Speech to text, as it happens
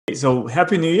So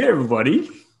happy New Year, everybody.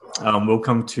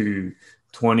 Welcome to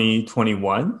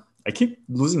 2021. I keep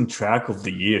losing track of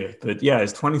the year, but yeah,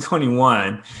 it's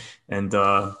 2021. And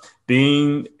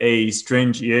being a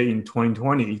strange year in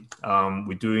 2020,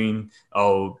 we're doing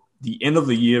the end of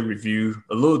the year review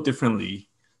a little differently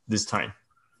this time.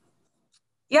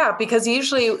 Yeah, because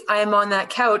usually I'm on that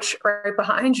couch right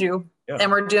behind you Yeah.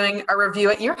 and we're doing a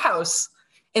review at your house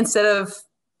instead of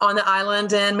on the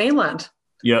island and mainland.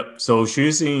 Yep. So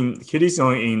Kitty's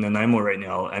in Nanaimo right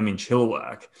now. I'm in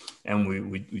Chilliwack, and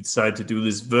we decided to do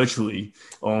this virtually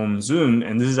on Zoom.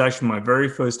 And this is actually my very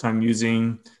first time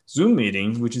using Zoom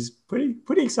meeting, which is pretty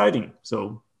exciting.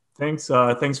 So thanks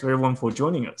for everyone for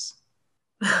joining us.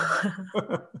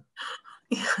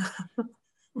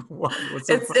 What's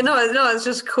so It's funny? no, it's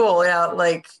just cool. Yeah,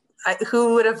 like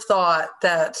who would have thought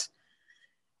that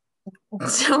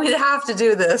we'd have to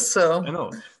do this? I So,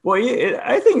 know. Well,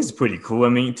 I think it's pretty cool. I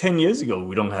mean, 10 years ago,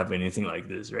 we don't have anything like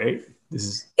this, right? This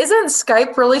is isn't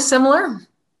Skype really similar?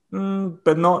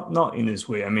 But not in this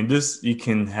way. I mean, this you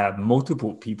can have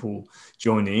multiple people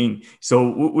join in.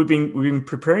 So we've been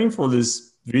preparing for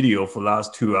this video for the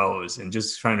last 2 hours and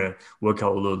just trying to work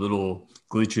out all the little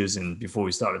glitches and before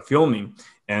we started filming.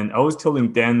 And I was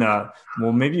telling Dan that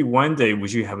well, maybe one day we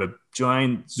should have a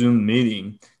giant Zoom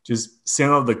meeting, just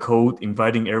send out the code,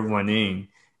 inviting everyone in,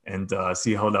 and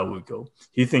see how that would go.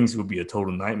 He thinks it would be a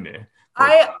total nightmare,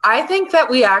 but I think that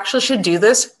we actually should do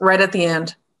this right at the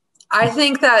end. I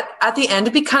think that at the end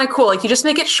it'd be kind of cool. Like you just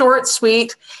make it short,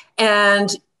 sweet, and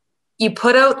you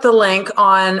put out the link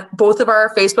on both of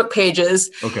our Facebook pages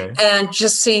okay, and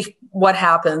just see what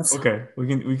happens. okay, we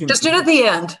can. Just do it at the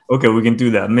end. Okay, we can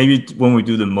do that. Maybe when we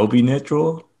do the MobiNet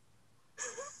draw,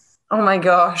 Oh my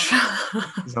gosh.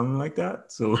 something like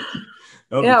that. So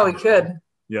that'll be Yeah, we kind of fun. could.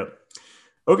 Yep.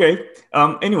 Okay.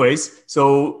 Anyways,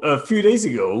 so a few days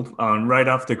ago, right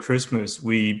after Christmas,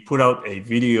 we put out a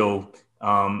video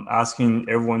asking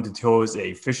everyone to tell us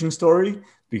a fishing story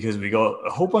because we got a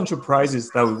whole bunch of prizes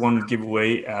that we want to give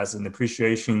away as an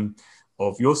appreciation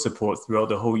of your support throughout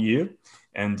the whole year.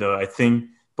 And I think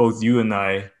both you and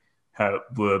I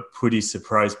were pretty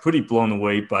surprised, pretty blown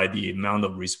away by the amount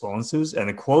of responses and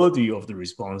the quality of the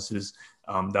responses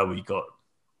that we got.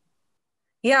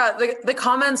 Yeah, the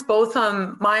comments both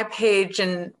on my page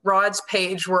and Rod's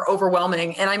page were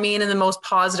overwhelming. And I mean in the most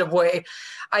positive way.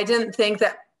 I didn't think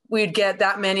that we'd get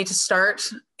that many to start.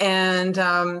 And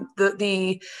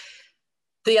the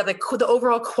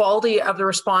overall quality of the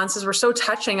responses were so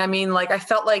touching. I mean, like I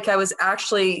felt like I was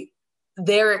actually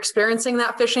there experiencing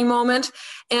that fishing moment.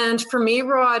 And for me,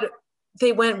 Rod,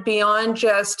 they went beyond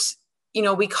just,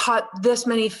 we caught this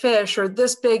many fish or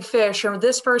this big fish or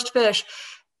this first fish.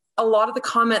 A lot of the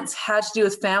comments had to do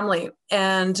with family.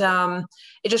 And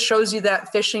it just shows you that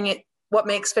what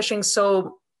makes fishing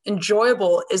so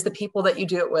enjoyable is the people that you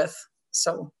do it with.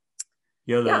 So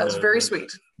Yeah, yeah, it was very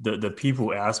sweet. the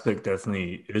people aspect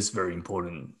definitely is very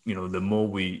important. The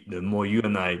more you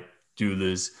and I do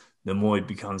this, the more it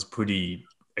becomes pretty,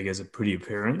 I guess, pretty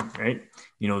apparent, right?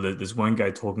 There's one guy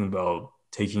talking about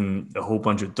taking a whole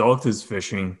bunch of doctors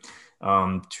fishing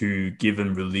to give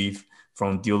them relief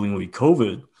from dealing with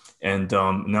COVID. And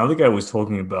another guy was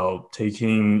talking about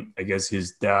taking, I guess,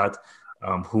 his dad,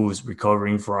 who was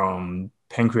recovering from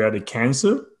pancreatic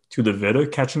cancer, to the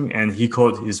vet catching, and he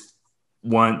caught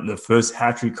the first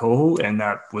hatchery coho, and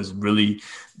that was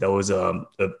a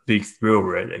big thrill,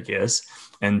 right? I guess,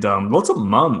 and lots of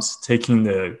moms taking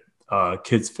the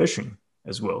kids fishing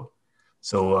as well.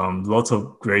 So lots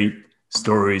of great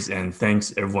stories, and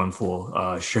thanks everyone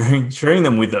for sharing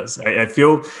them with us. I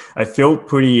feel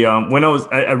pretty when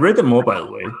I read them all, by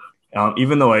the way.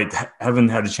 Even though I haven't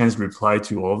had a chance to reply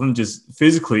to all of them, just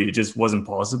physically, it just wasn't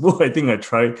possible. I think I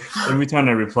tried every time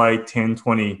I replied 10,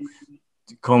 20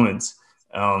 comments.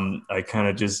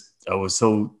 I was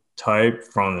so tired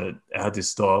from it, I had to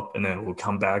stop and then we'll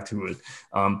come back to it.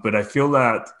 But I feel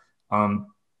that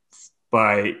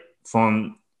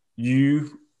from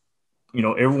you,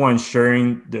 everyone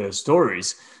sharing the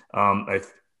stories, I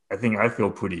think I feel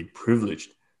pretty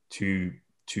privileged to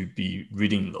be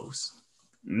reading those.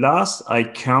 Last I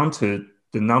counted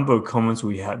the number of comments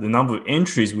we had, the number of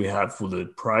entries we had for the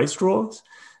prize draws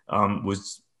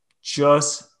was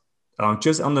just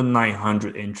under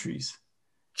 900 entries,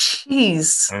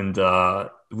 Jeez. and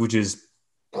which is,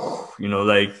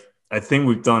 like I think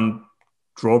we've done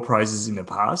draw prizes in the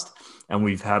past, and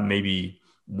we've had maybe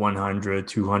 100,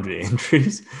 200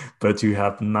 entries, but to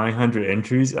have 900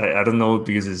 entries, I don't know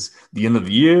because it's the end of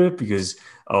the year, because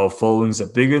our followings are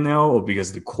bigger now, or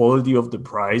because the quality of the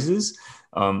prizes.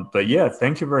 But yeah,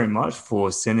 thank you very much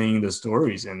for sending the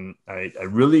stories, and I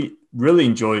really really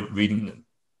enjoyed reading them.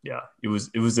 Yeah, it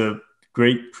was a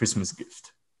great Christmas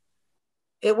gift.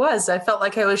 It was. I felt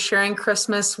like I was sharing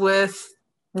Christmas with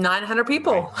 900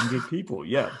 people. 900 people,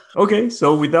 yeah. Okay,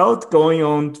 so without going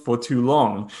on for too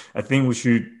long, I think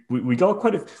we got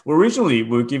quite a well, originally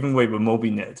we were giving away the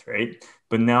MobiNet, right?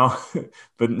 But now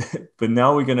but but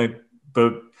now we're gonna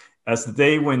but as the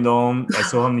day went on, I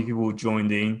saw how many people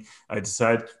joined in. I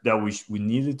decided that we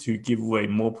needed to give away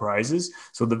more prizes.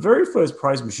 So the very first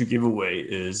prize we should give away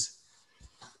is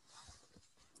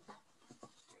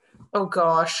Oh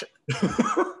gosh.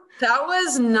 That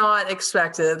was not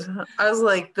expected. I was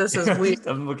like, this is weird.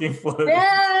 I'm looking for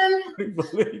Man,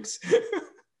 links.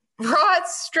 Rod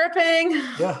stripping.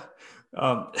 Yeah.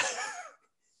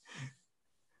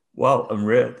 Wow, I'm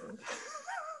red.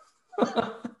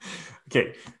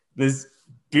 Okay, this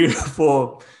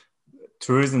beautiful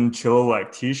tourism chill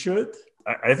like t-shirt.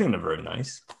 I think they're very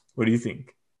nice. What do you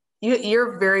think?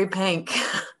 You're very pink.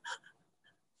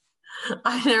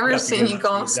 I've never seen you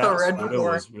go so red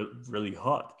before. It was really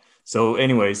hot. So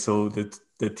anyway, so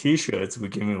the t-shirts we're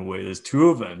giving away, there's two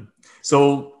of them.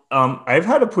 So I've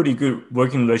had a pretty good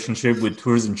working relationship with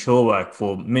Tourism Chilliwack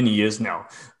for many years now.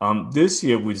 This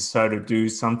year we decided to do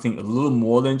something a little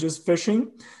more than just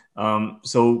fishing.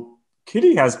 So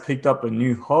Kitty has picked up a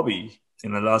new hobby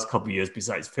in the last couple of years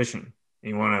besides fishing.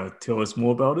 You want to tell us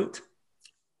more about it?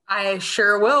 I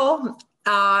sure will.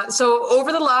 So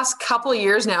over the last couple of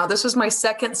years now, this was my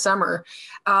second summer.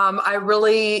 I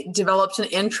really developed an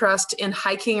interest in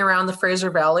hiking around the Fraser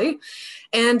Valley.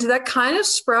 And that kind of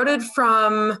sprouted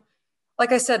from,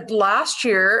 like I said, last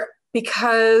year,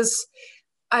 because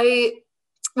I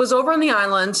was over on the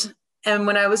island. And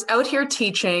when I was out here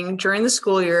teaching during the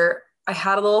school year, I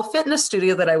had a little fitness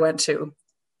studio that I went to.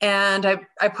 And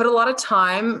I put a lot of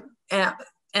time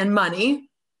and money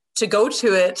to go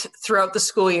to it throughout the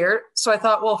school year. So I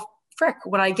thought, well, frick,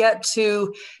 when I get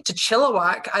to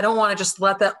Chilliwack, I don't want to just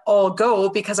let that all go,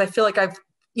 because I feel like I've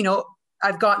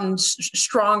gotten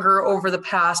stronger over the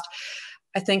past,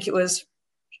 I think it was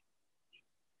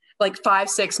like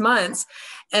 5-6 months.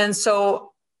 And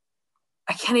so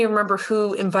I can't even remember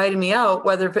who invited me out,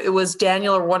 whether it was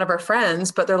Daniel or one of our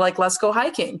friends, but they're like, let's go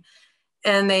hiking.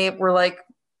 And they were like,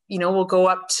 we'll go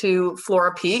up to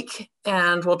Flora Peak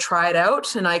and we'll try it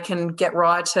out. And I can get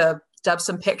Rod to dub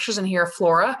some pictures and hear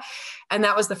Flora. And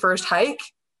that was the first hike.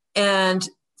 And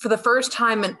for the first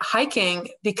time in hiking,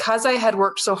 because I had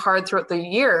worked so hard throughout the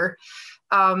year,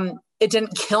 it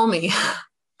didn't kill me.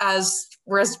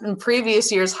 Whereas in previous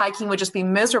years, hiking would just be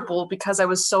miserable because I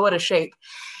was so out of shape.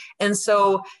 And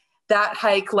so that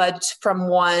hike led from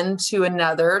one to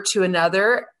another.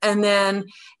 And then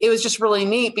it was just really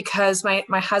neat because my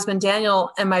husband, Daniel,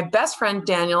 and my best friend,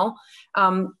 Daniel,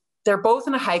 they're both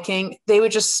into hiking. They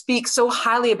would just speak so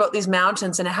highly about these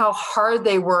mountains and how hard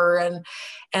they were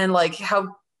and like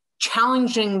how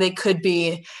challenging they could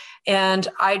be. And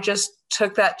I just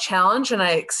took that challenge and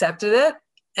I accepted it.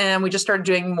 And we just started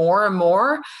doing more and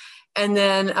more. And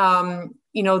then,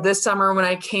 this summer when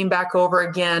I came back over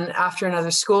again after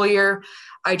another school year,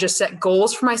 I just set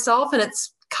goals for myself. And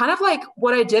it's kind of like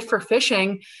what I did for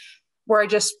fishing, where I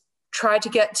just tried to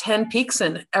get 10 peaks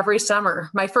in every summer.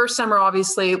 My first summer,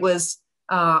 obviously, was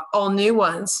all new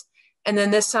ones. And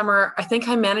then this summer, I think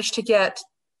I managed to get,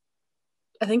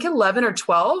 11 or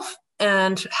 12,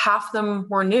 and half of them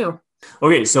were new.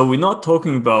 Okay, so we're not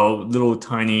talking about little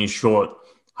tiny short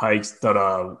hikes that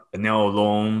are an hour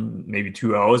long, maybe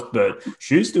 2 hours, but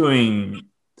she's doing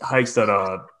hikes that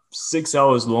are 6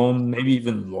 hours long, maybe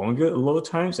even longer a lot of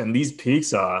times. And these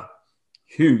peaks are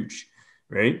huge,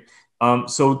 right?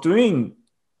 So doing,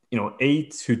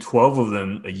 8 to 12 of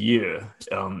them a year,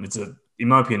 in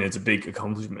my opinion, it's a big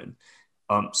accomplishment.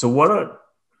 So what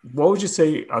would you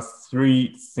say are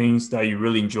 3 things that you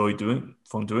really enjoy doing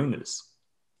from doing this?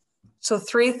 So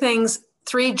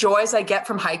 3 joys I get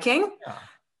from hiking. Yeah.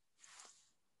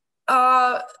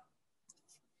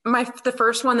 The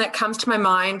first one that comes to my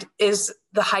mind is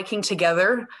the hiking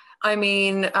together. I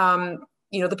mean,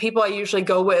 the people I usually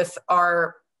go with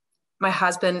are my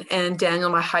husband and Daniel,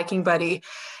 my hiking buddy.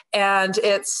 And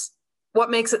it's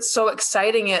what makes it so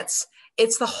exciting. It's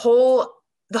the whole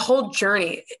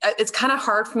journey. It's kind of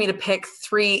hard for me to pick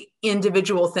 3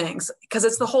 individual things because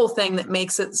it's the whole thing that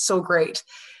makes it so great.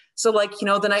 So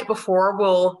the night before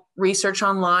we'll research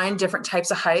online different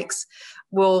types of hikes.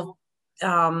 We'll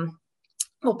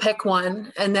pick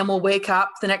one, and then we'll wake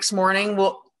up the next morning.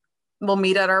 We'll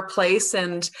meet at our place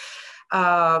and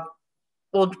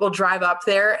we'll drive up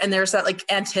there, and there's that like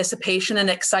anticipation and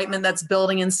excitement that's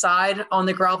building inside on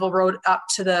the gravel road up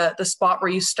to the spot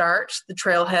where you start the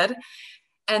trailhead.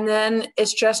 And then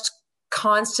it's just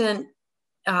constant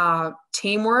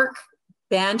teamwork,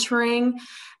 bantering.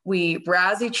 We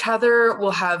razz each other.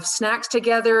 We'll have snacks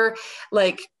together.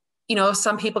 Like, you know,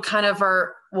 some people kind of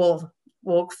will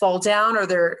fall down, or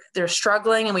they're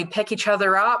struggling, and we pick each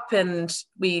other up, and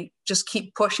we just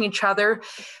keep pushing each other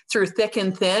through thick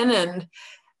and thin. And,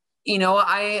 you know,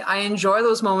 I enjoy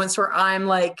those moments where I'm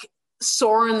like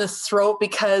sore in the throat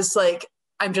because like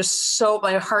I'm just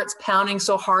my heart's pounding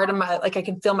so hard, and I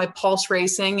can feel my pulse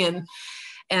racing,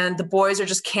 and the boys are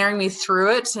just carrying me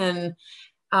through it. And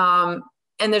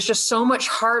there's just so much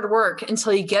hard work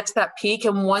until you get to that peak.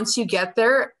 And once you get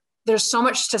there, there's so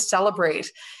much to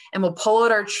celebrate. And we'll pull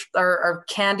out our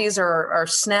candies or our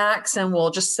snacks, and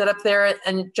we'll just sit up there,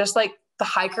 and just like the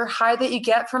hiker high that you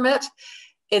get from it,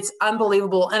 it's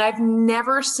unbelievable. And I've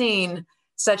never seen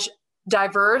such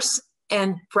diverse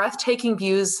and breathtaking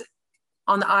views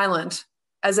on the island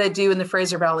as I do in the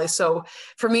Fraser Valley. So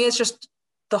for me, it's just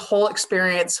the whole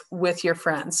experience with your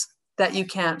friends that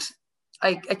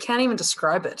I can't even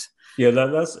describe it. Yeah,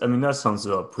 that sums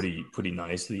it up pretty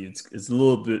nicely. It's a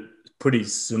little bit pretty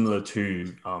similar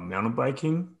to mountain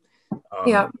biking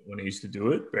when I used to do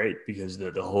it, right? Because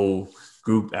the whole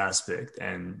group aspect,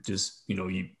 and just, you know,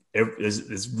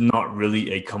 it's not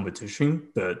really a competition,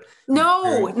 but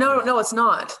no, it's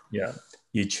not. Yeah,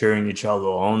 you're cheering each other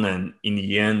on, and in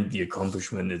the end, the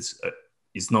accomplishment is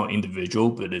it's not individual,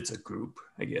 but it's a group,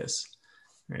 I guess,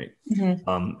 right?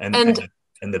 Mm-hmm.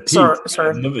 And the peak.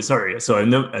 Sorry.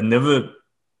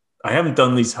 I haven't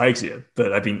done these hikes yet,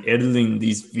 but I've been editing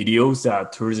these videos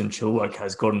that Tourism Chilliwack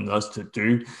has gotten us to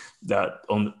do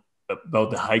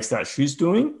about the hikes that she's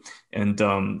doing. And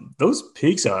those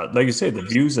peaks are, like you said, the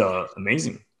views are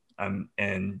amazing.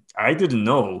 And I didn't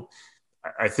know.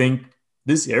 I think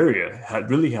this area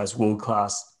really has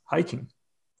world-class hiking.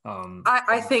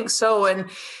 I think so.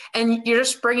 And you're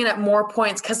just bringing up more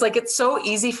points, because like, it's so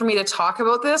easy for me to talk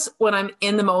about this when I'm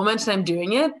in the moment and I'm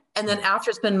doing it. And then after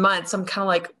it's been months, I'm kind of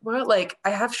like, what? Like,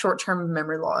 I have short-term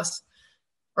memory loss,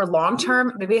 or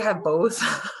long-term. Maybe I have both.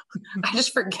 I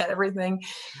just forget everything.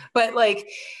 But like,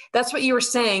 that's what you were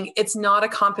saying. It's not a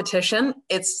competition.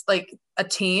 It's like a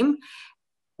team.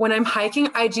 When I'm hiking,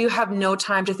 I do have no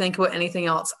time to think about anything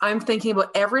else. I'm thinking about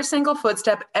every single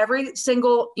footstep, every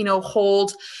single, you know,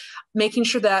 hold, making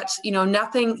sure that, you know,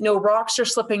 no rocks are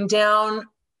slipping down,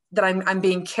 that I'm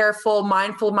being careful,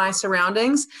 mindful of my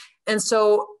surroundings. And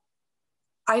so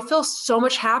I feel so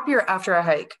much happier after a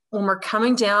hike. When we're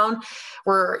coming down,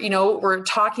 we're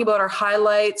talking about our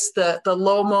highlights, the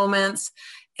low moments,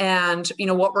 and, you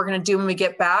know, what we're going to do when we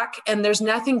get back. And there's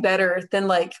nothing better than,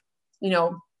 like, you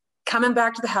know, coming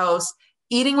back to the house,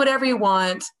 eating whatever you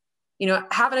want, you know,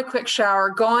 having a quick shower,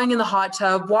 going in the hot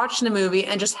tub, watching a movie,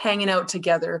 and just hanging out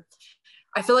together.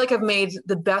 I feel like I've made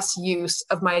the best use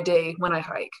of my day when I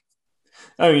hike.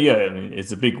 Oh yeah, I mean,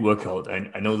 it's a big workout.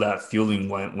 I know that feeling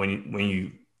when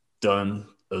you done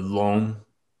a long,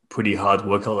 pretty hard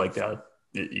workout like that.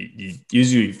 You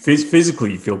usually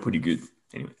physically you feel pretty good,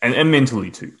 anyway, and mentally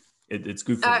too. It's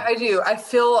good for you. I do.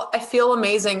 I feel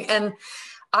amazing. And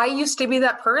I used to be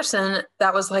that person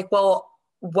that was like, well,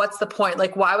 what's the point?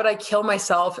 Like, why would I kill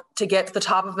myself to get to the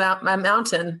top of my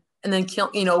mountain and then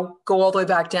go all the way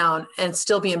back down and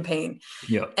still be in pain?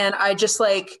 Yeah. And I just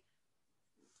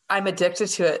I'm addicted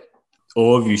to it.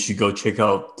 All of you should go check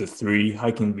out the 3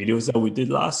 hiking videos that we did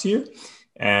last year.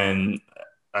 And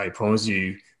I promise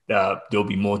you that there'll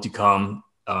be more to come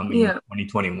in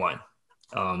 2021.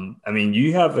 I mean,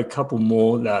 you have a couple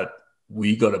more that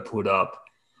we got to put up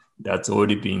that's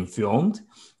already being filmed,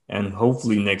 and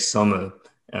hopefully next summer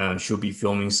she'll be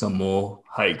filming some more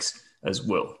hikes as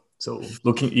well. So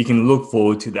you can look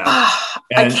forward to that.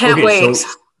 I can't wait. So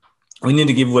we need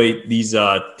to give away these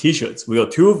t-shirts. We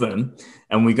got 2 of them,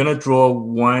 and we're gonna draw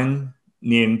one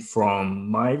name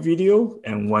from my video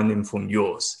and one name from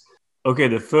yours. Okay,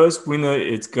 the first winner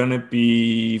is gonna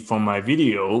be from my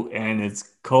video, and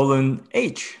it's Colin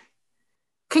H.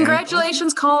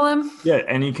 Congratulations, Colin. Yeah,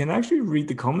 and you can actually read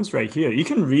the comments right here. You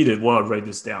can read it while I write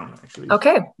this down, actually.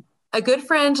 Okay. A good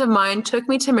friend of mine took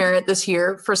me to Merritt this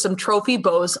year for some trophy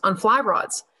bows on fly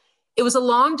rods. It was a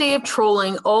long day of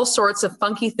trolling all sorts of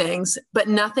funky things, but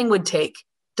nothing would take.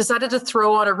 Decided to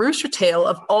throw on a rooster tail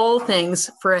of all things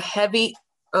for a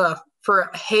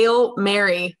Hail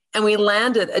Mary, and we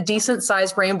landed a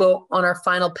decent-sized rainbow on our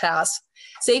final pass.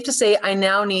 Safe to say, I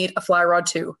now need a fly rod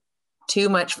too. Too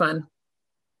much fun.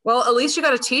 Well, at least you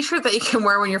got a t-shirt that you can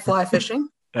wear when you're fly fishing.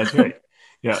 That's right.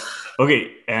 Yeah.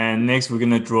 Okay. And next, we're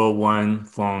gonna draw one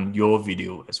from your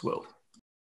video as well.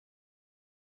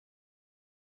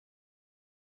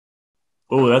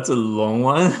 Oh, that's a long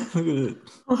one. Look at it.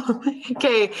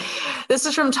 Okay, this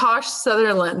is from Tosh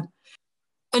Sutherland.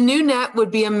 A new net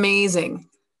would be amazing.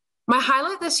 My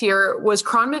highlight this year was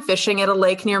Cronman fishing at a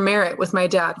lake near Merritt with my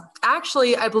dad.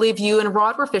 Actually, I believe you and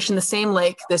Rod were fishing the same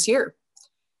lake this year.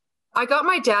 I got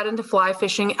my dad into fly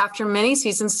fishing after many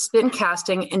seasons spin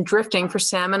casting and drifting for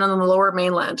salmon on the lower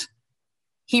mainland.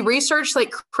 He researched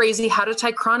like crazy how to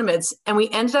tie chironomids, and we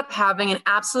ended up having an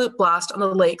absolute blast on the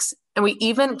lakes, and we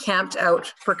even camped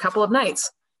out for a couple of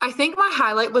nights. I think my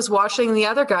highlight was watching the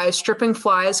other guys stripping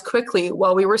flies quickly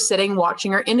while we were sitting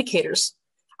watching our indicators.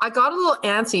 I got a little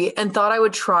antsy and thought I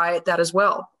would try that as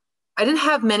well. I didn't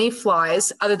have many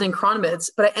flies other than chironomids,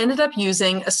 but I ended up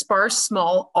using a sparse,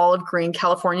 small olive green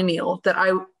California meal that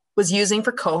I was using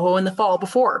for coho in the fall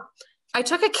before. I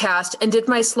took a cast and did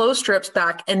my slow strips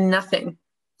back and nothing.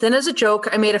 Then as a joke,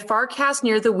 I made a far cast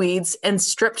near the weeds and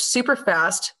stripped super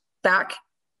fast back,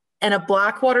 and a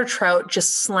blackwater trout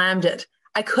just slammed it.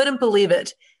 I couldn't believe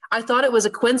it. I thought it was a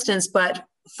coincidence, but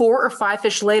 4 or 5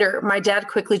 fish later, my dad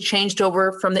quickly changed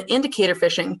over from the indicator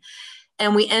fishing,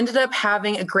 and we ended up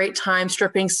having a great time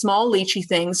stripping small leechy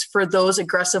things for those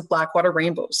aggressive blackwater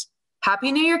rainbows.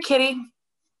 Happy New Year, Kitty.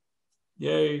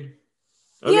 Yay.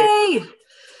 Okay. Yay.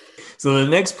 So the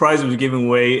next prize we're giving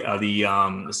away are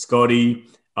the Scotty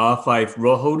R5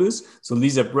 rod holders. So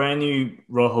these are brand new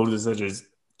rod holders that are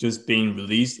just being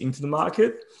released into the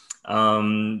market.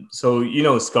 So, you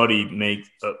know, Scotty make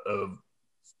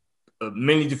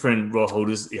many different rod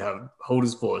holders. You have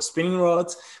holders for spinning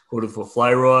rods, holders for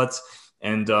fly rods.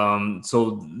 And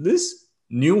so this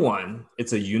new one,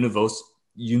 it's a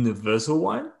universal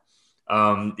one.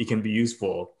 It can be used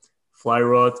for fly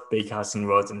rods, bait casting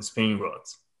rods, and spinning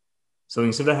rods. So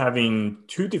instead of having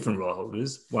 2 different rod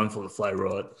holders, one for the fly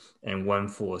rod and one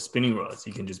for spinning rods,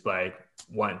 you can just buy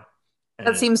one.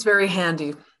 That seems very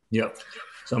handy. Yep.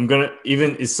 So I'm gonna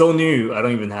it's so new, I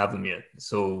don't even have them yet.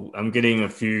 So I'm getting a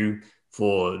few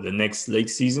for the next lake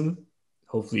season.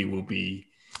 Hopefully we'll be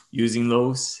using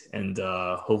those, and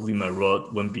hopefully my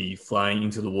rod won't be flying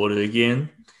into the water again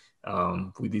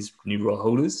with these new rod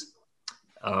holders.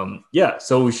 Yeah,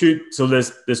 so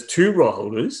there's 2 rod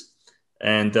holders,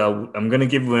 and I'm gonna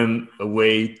give them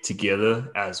away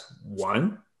together as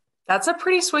one. That's a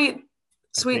pretty sweet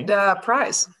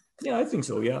prize. Yeah, I think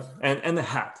so. Yeah, and the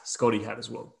hat, Scotty hat as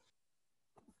well.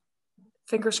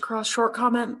 Fingers crossed. Short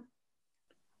comment.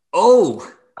 Oh,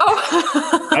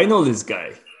 I Oh, know this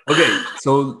guy. Okay,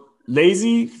 so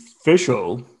Lazy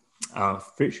Fischl,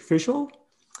 Fischl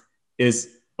is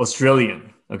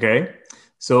Australian. Okay,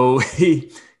 so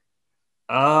he,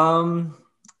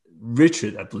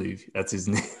 Richard, I believe that's his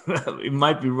name. It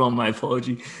might be wrong. My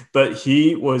apology, but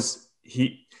he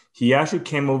actually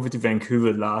came over to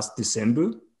Vancouver last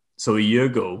December, so a year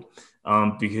ago,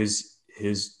 because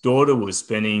his daughter was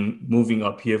moving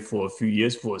up here for a few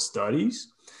years for studies.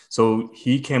 So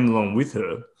he came along with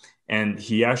her, and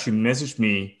he actually messaged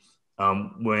me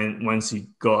once he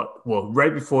got, well,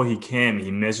 right before he came,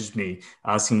 he messaged me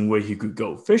asking where he could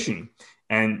go fishing.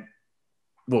 And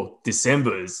well,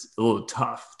 December is a little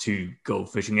tough to go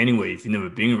fishing anyway if you've never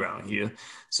been around here.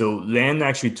 So Len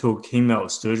actually took him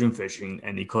out sturgeon fishing,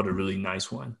 and he caught a really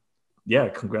nice one. Yeah,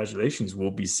 congratulations.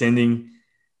 We'll be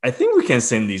I think we can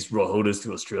send these rod holders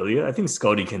to Australia. I think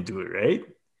Scotty can do it, right?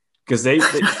 Because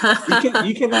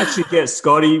you can actually get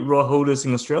Scotty rod holders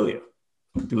in Australia.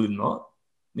 Do it not?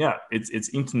 Yeah, it's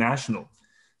international.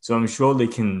 So I'm sure they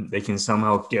can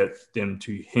somehow get them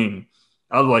to him.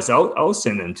 Otherwise, I'll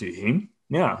send them to him.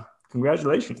 Yeah,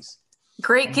 congratulations.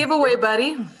 great giveaway,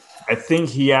 buddy. I think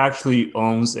he actually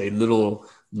owns a little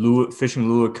fishing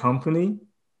lure company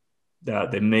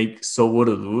that they make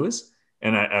saltwater lures,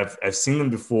 and I've seen them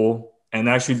before. And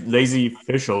actually, Lazy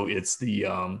Fischl, it's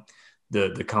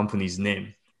the company's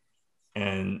name,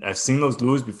 and I've seen those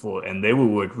lures before, and they will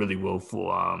work really well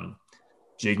for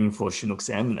jigging for Chinook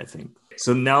salmon, I think.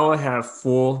 So now I have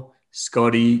 4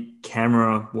 Scotty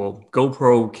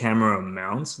GoPro camera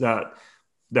mounts that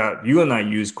you and I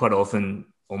use quite often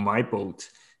on my boat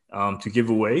to give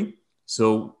away.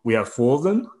 So we have 4 of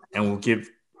them, and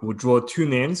we'll draw 2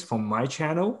 names from my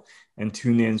channel and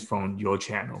 2 names from your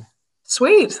channel.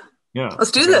 Sweet. Yeah.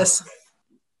 Let's do this.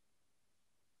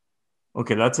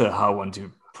 Okay, that's a hard one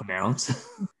to pronounce.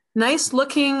 Nice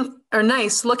looking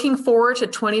forward to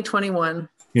 2021.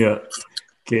 Yeah.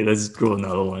 Okay, let's draw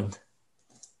another one.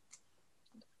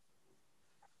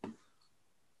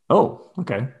 Oh,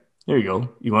 okay. There you go.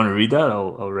 You want to read that?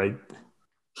 I'll write.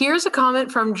 Here's a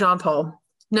comment from John Paul.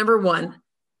 Number 1,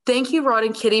 Thank you, Rod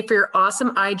and Kitty, for your awesome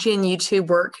IG and YouTube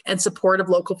work and support of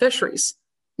local fisheries.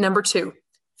 Number 2,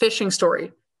 fishing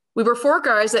story. We were 4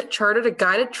 guys that chartered a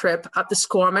guided trip up the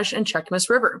Squamish and Cheakamus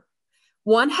River.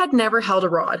 One had never held a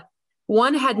rod.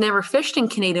 One had never fished in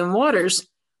Canadian waters.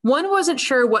 One wasn't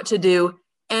sure what to do.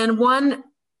 And one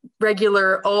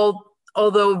regular,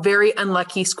 although very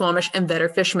unlucky Squamish and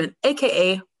Vetter fisherman,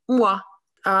 aka moi.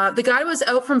 The guide was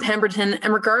out from Pemberton,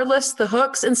 and regardless the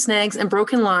hooks and snags and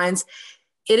broken lines,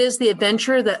 it is the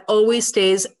adventure that always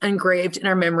stays engraved in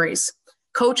our memories.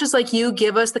 Coaches like you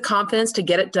give us the confidence to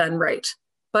get it done right,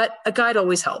 but a guide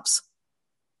always helps.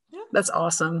 Yeah. That's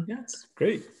awesome. Yeah, it's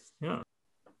great. Yeah.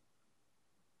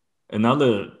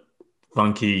 Another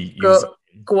funky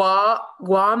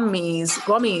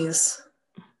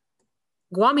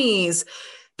Guamies.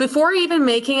 Before even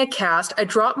making a cast, I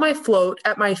dropped my float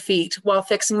at my feet while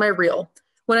fixing my reel.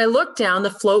 When I looked down, the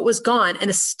float was gone and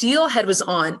a steelhead was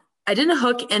on. I didn't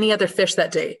hook any other fish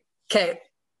that day. Okay.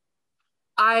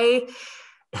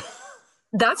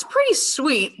 That's pretty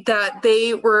sweet that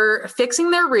they were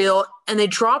fixing their reel and they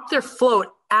dropped their float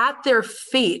at their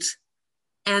feet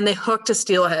and they hooked a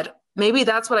steelhead. Maybe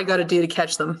that's what I got to do to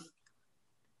catch them.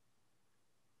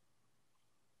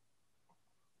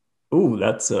 Oh,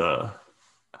 that's a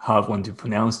hard one to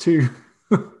pronounce too.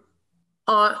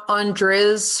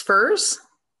 Andreas Furs?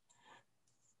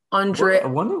 I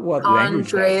wonder what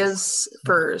language Andreas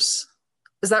Furs.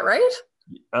 Is that right?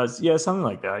 Yeah, something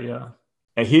like that, yeah.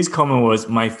 And his comment was,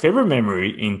 my favorite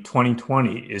memory in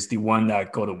 2020 is the one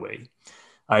that got away.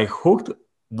 I hooked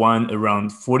one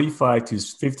around 45 to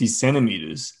 50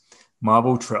 centimeters,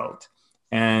 marble trout,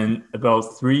 and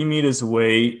about 3 meters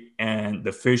away, and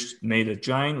the fish made a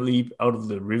giant leap out of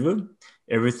the river.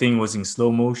 Everything was in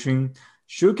slow motion,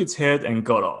 shook its head and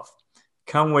got off.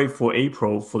 Can't wait for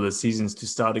April for the seasons to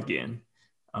start again.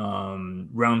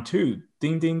 Round 2,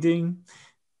 ding, ding, ding.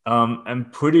 I'm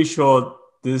pretty sure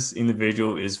this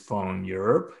individual is from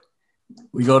Europe.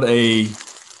 We got a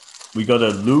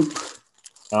loop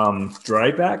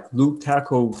loop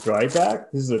tackle dry bag.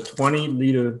 This is a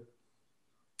 20-liter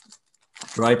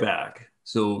dry bag.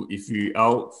 So if you're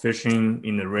out fishing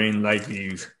in the rain like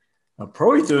you are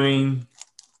probably doing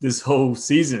this whole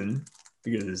season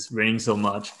because it's raining so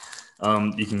much,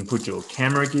 you can put your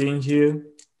camera gear in here.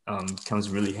 Comes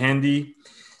really handy.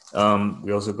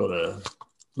 We also got a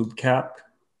loop cap.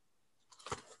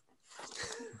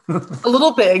 A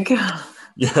little big.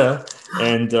 Yeah,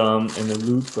 and the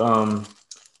loop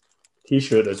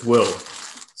t-shirt as well.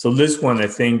 So this one, I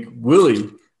think Willie,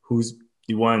 who's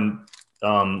the one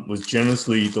was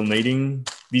generously donating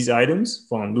these items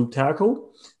from Loop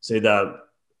Tackle, say that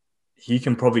he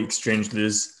can probably exchange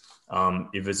this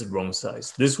if it's the wrong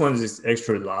size. This one is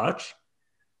extra large,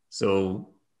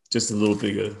 so just a little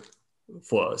bigger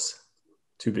for us.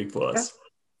 Too big for us.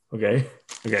 Okay.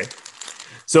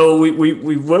 So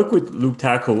we work with Loop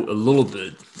Tackle a little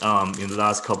bit in the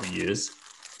last couple of years.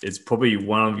 It's probably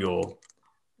one of your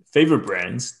favorite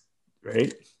brands,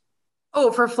 right?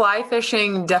 Oh, for fly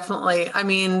fishing, definitely. I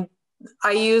mean,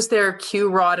 I use their Q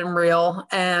rod and reel,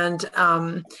 and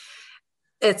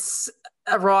it's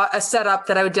a setup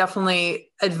that I would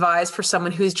definitely advise for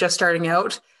someone who's just starting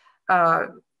out. I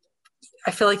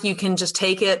feel like you can just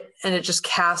take it and it just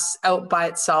casts out by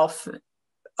itself.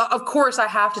 Of course, I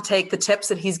have to take the tips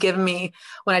that he's given me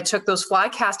when I took those fly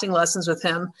casting lessons with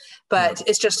him, but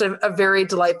it's just a very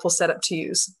delightful setup to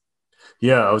use.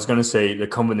 Yeah, I was going to say the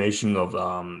combination of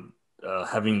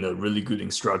having the really good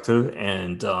instructor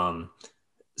and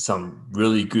some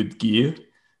really good gear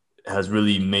has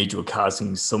really made your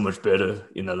casting so much better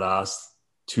in the last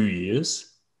 2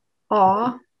 years.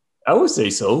 Aw. I would say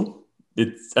so.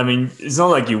 It's not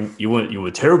like you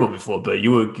were terrible before, but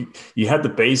you had the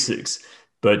basics.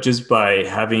 But just by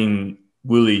having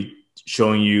Willie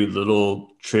showing you little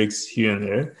tricks here and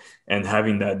there and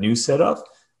having that new setup,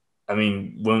 I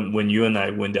mean, when you and I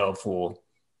went out for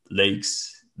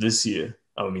lakes last year,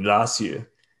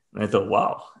 and I thought,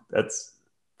 wow, that's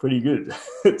pretty good.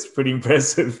 It's pretty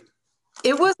impressive.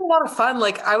 It was a lot of fun.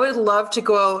 Like, I would love to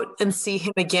go out and see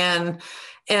him again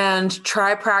and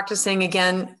try practicing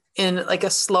again in like a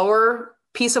slower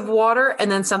piece of water and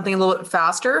then something a little bit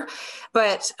faster.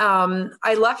 But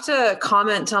I left a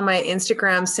comment on my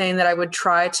Instagram saying that I would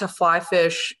try to fly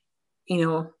fish,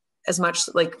 as much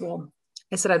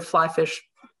I said I'd fly fish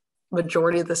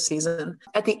majority of the season.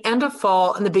 At the end of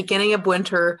fall and the beginning of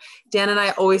winter, Dan and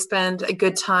I always spend a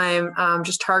good time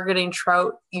just targeting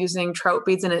trout using trout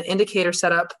beads and an indicator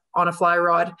setup on a fly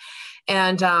rod.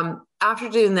 And after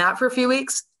doing that for a few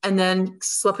weeks and then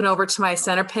slipping over to my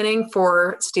center pinning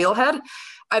for steelhead,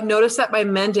 I've noticed that my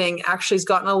mending actually has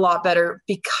gotten a lot better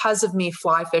because of me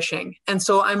fly fishing. And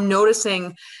so I'm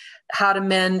noticing how to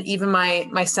mend even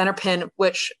my center pin,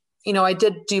 which, I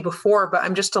did do before, but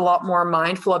I'm just a lot more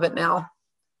mindful of it now.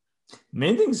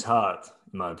 Mending's hard,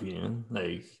 in my opinion.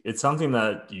 Like it's something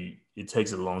that it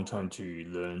takes a long time to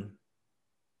learn,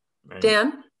 right?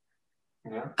 Dan,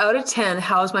 Yeah, out of 10,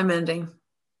 how's my mending?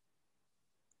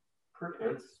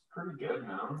 it's pretty good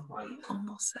now. Like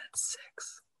Almost said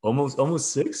 6.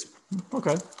 Almost 6.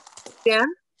 Okay. Dan,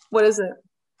 what is it?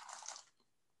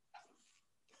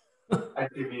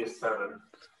 I'd give you a 7.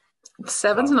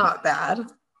 7's not bad.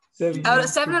 7. Out of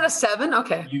 7 out of 7?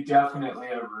 Okay. You definitely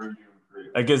have room to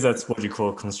improve. I guess that's what you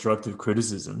call constructive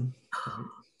criticism. Right?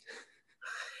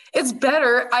 It's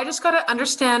better. I just got to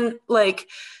understand, like,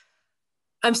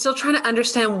 I'm still trying to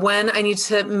understand when I need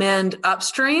to mend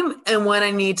upstream and when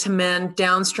I need to mend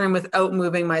downstream without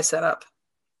moving my setup.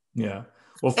 Yeah.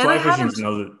 Well, And I fly fishing is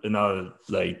haven't- another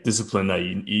like discipline that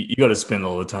you got to spend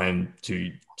all the time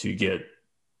to get,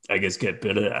 I guess, get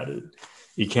better at it.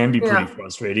 It can be pretty Yeah.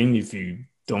 frustrating if you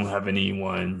don't have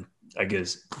anyone, I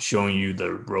guess, showing you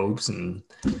the ropes and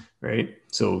right.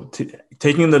 So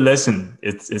taking the lesson,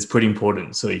 it's pretty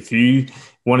important. So if you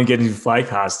want to get into fly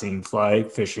casting, fly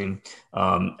fishing,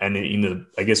 and in the,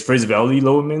 I guess, Fraser Valley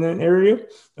Lower Mainland area,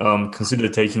 consider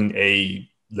taking a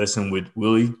lesson with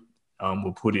Willie.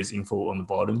 We'll put his info on the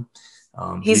bottom.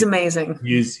 He's amazing.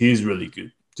 He's really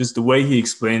good. Just the way he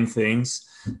explains things,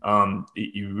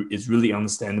 it's really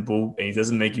understandable, and it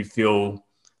doesn't make you feel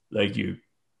like you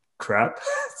crap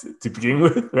to begin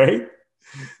with, right?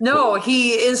 No,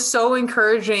 he is so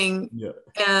encouraging. Yeah.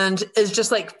 And is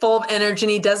just like full of energy,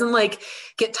 and he doesn't like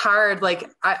get tired. Like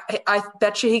I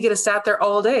bet you he could have sat there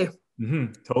all day.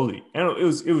 Totally, and it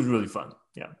was really fun.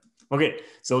 Yeah. Okay,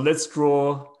 so let's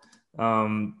draw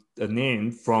a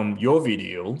name from your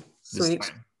video this Sweet.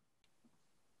 time.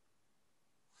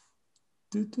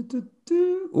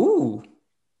 Ooh.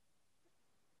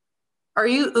 Are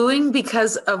you oohing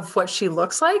because of what she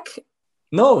looks like?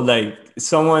 No, like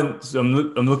someone. So I'm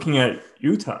looking at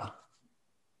Utah.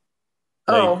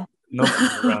 Like, Oh, not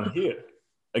around here.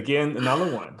 Again,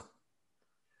 another one.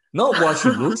 Not what she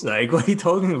looks like. What are you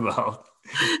talking about?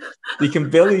 You can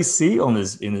barely see on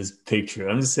this in this picture.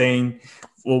 I'm just saying.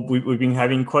 Well, we've been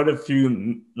having quite a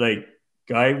few like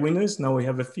guy winners. Now we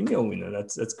have a female winner.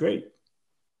 That's great.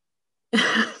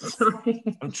 sorry.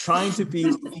 I'm trying to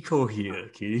be equal here,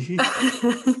 Kitty.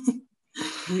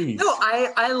 Please. No,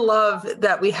 I love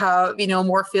that we have,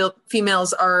 more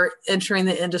females are entering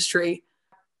the industry.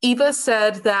 Eva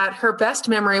said that her best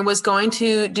memory was going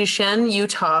to Duchenne,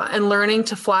 Utah, and learning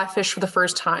to fly fish for the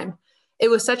first time. It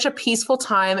was such a peaceful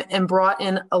time, and I brought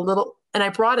in a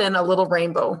little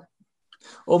rainbow.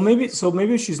 Or maybe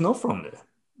she's not from there.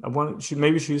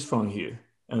 Maybe she's from here,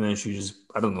 and then she just,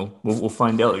 I don't know. We'll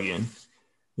find out again.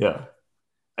 Yeah.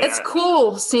 It's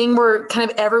cool seeing where kind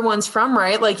of everyone's from,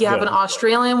 right? Like you have an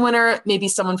Australian winner, maybe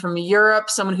someone from Europe,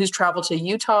 someone who's traveled to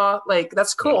Utah. Like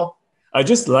that's cool. I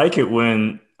just like it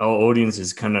when our audience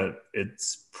is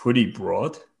it's pretty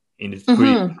broad and it's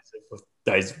pretty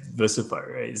diversified,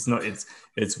 right?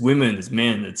 It's women, it's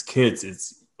men, it's kids,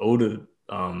 it's older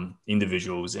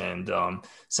individuals, and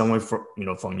someone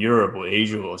from Europe or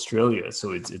Asia or Australia.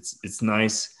 So it's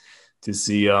nice to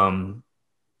see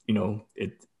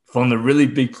it from a really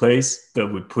big place,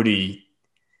 but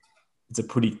it's a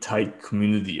pretty tight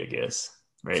community, I guess,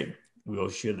 right? We all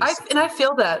share this. I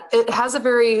feel that it has a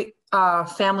very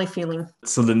family feeling.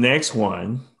 So the next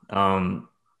one,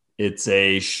 it's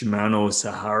a Shimano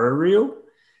Sahara reel,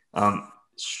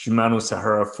 Shimano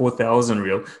Sahara 4000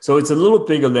 reel. So it's a little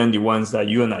bigger than the ones that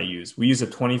you and I use. We use a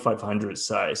 2500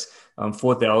 size,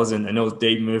 4000. I know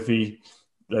Dave Murphy,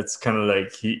 that's kind of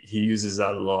like he uses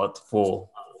that a lot for,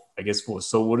 I guess, for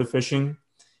saltwater fishing.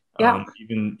 Yeah.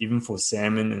 Even for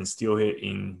salmon and steelhead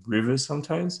in rivers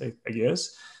sometimes, I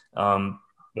guess.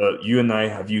 But you and I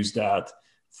have used that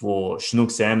for Chinook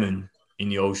salmon in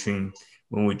the ocean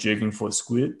when we're jigging for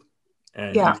squid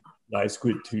and live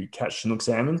squid to catch Chinook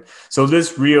salmon. So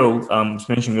this reel, was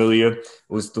mentioned earlier,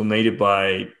 was donated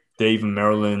by Dave and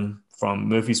Marilyn from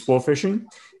Murphy Sport Fishing,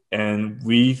 and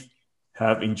we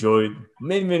have enjoyed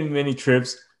many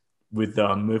trips with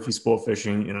Murphy Sport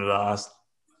Fishing in the last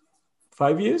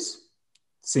 5 years.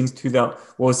 Since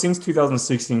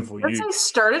 2016 for you. I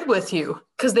started with you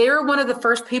because they were one of the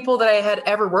first people that I had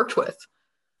ever worked with.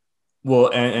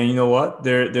 Well, and you know what?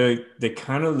 They're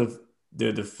kind of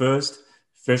they're the first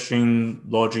fishing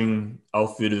lodging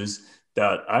outfitters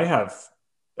that I have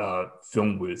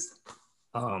filmed with.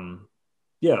 One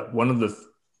of the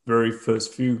very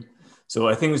first few. So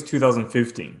I think it was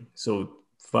 2015. So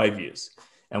 5 years.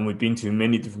 and we've been to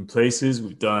many different places.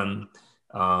 We've done,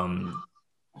 um,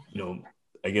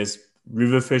 I guess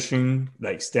river fishing,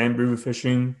 like stand river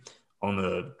fishing on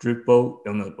a drift boat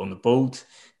on the boat,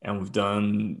 and we've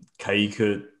done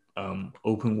kayak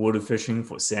open water fishing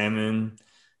for salmon,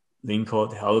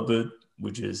 lingcod, halibut,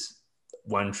 which is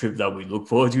one trip that we look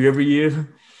forward to every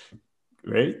year,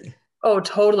 right? Oh,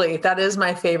 totally. That is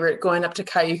my favorite, going up to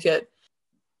Cayucit.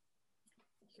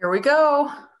 Here we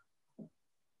go.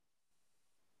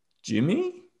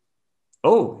 Jimmy?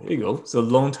 Oh, here you go. So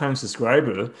long-time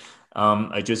subscriber.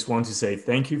 I just want to say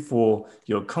thank you for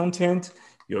your content.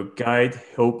 Your guide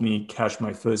helped me catch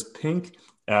my first pink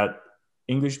at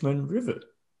Englishman River.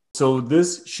 So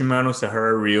this Shimano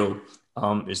Sahara reel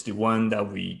is the one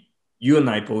that you and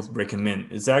I both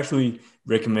recommend. It's actually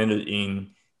recommended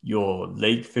in your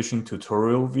lake fishing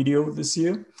tutorial video this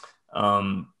year.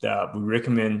 That we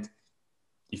recommend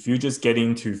if you're just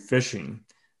getting into fishing.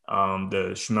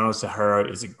 The Shimano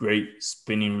Sahara is a great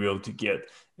spinning reel to get.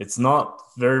 It's not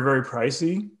very, very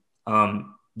pricey,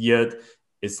 yet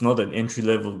it's not an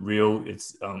entry-level reel.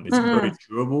 It's very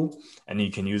durable, and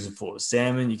you can use it for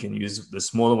salmon. You can use the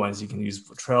smaller ones. You can use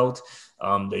for trout.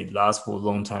 They last for a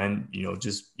long time.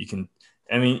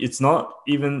 I mean, it's not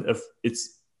even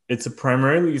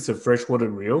primarily it's a freshwater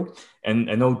reel, and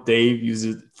I know Dave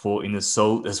uses it in the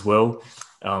salt as well.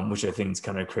 Which I think is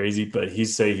kind of crazy, but he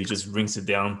just rinse it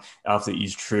down after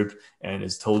each trip and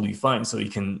it's totally fine. So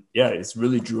it's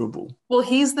really durable. Well,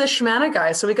 he's the Shimano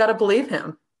guy, so we got to believe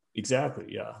him. Exactly,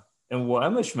 yeah. And well,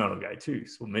 I'm a Shimano guy too,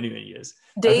 for many, many years.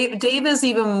 Dave is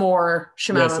even more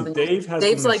Shimano than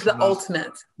Dave's like the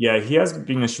ultimate. Yeah, he has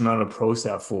been a Shimano pro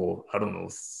staff for, I don't know,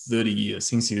 30 years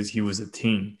since he was a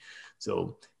teen.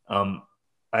 So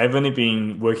I've only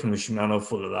been working with Shimano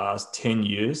for the last 10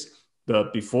 years.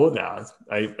 But before that,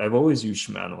 I've always used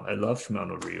Shimano. I love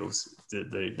Shimano reels.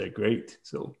 They're great.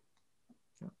 So,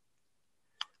 yeah.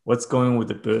 What's going with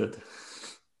the bird?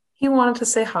 He wanted to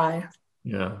say hi.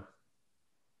 Yeah.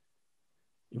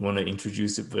 You want to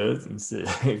introduce the bird instead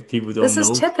if people don't know? This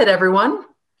is Tippet, everyone.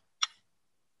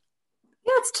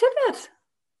 Yeah, it's Tippet.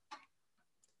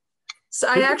 So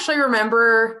I actually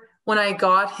remember when I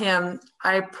got him,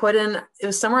 it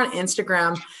was somewhere on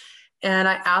Instagram, and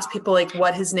I asked people like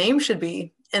what his name should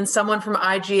be, and someone from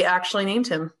IG actually named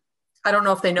him. I don't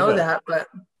know if they know that, but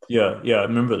yeah, I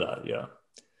remember that. Yeah,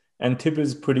 and Tip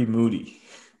is pretty moody.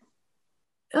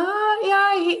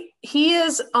 Yeah, he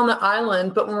is on the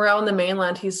island, but when we're out on the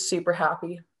mainland, he's super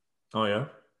happy. Oh yeah.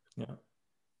 No,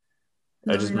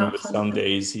 I just remember some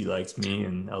days he likes me,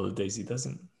 and other days he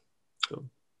doesn't. So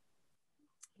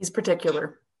he's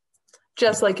particular,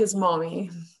 just like his mommy.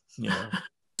 Yeah.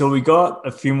 So we got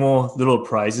a few more little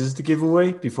prizes to give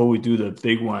away before we do the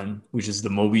big one, which is the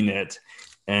MobiNet.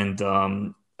 And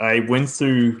I went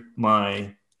through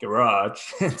my garage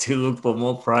to look for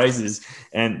more prizes.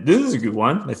 And this is a good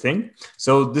one, I think.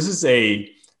 So this is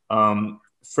a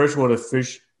freshwater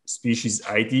fish species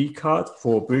ID card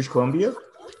for British Columbia.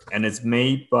 And it's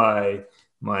made by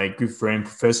my good friend,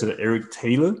 Professor Eric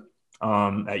Taylor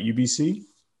at UBC.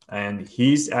 And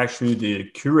he's actually the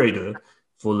curator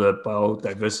for the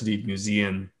Biodiversity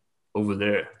Museum over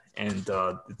there. And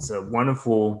it's a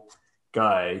wonderful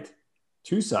guide,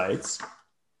 2 sites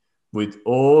with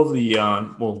all the,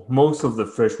 most of the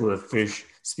freshwater fish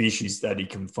species that you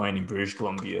can find in British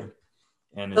Columbia.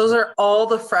 And those are all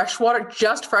the freshwater,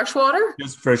 just freshwater?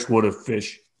 Just freshwater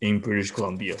fish in British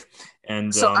Columbia.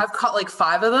 And so I've caught like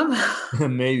 5 of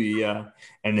them. Maybe, yeah.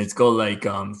 And it's got like,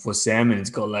 for salmon,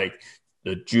 it's got like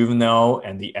the juvenile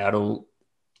and the adult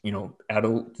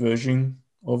version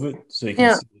of it, so you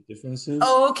can see the differences.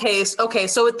 Oh, okay.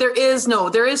 So there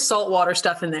is saltwater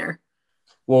stuff in there.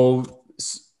 Well,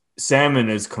 salmon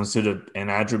is considered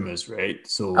anadromous, right?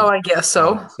 So I guess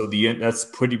so. That's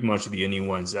pretty much the only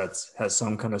ones that has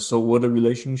some kind of saltwater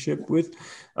relationship with.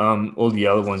 All the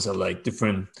other ones are like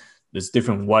different. There's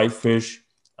different whitefish,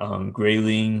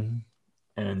 grayling,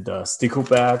 and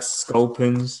sticklebacks,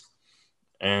 sculpins,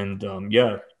 and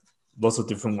lots of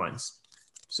different ones.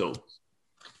 So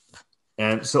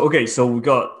I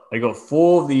got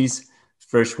 4 of these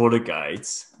freshwater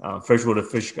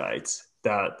fish guides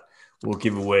that we'll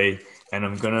give away, and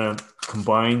I'm gonna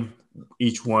combine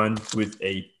each one with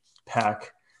a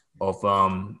pack of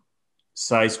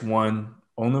size 1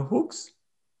 owner hooks.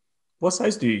 What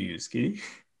size do you use, Kitty?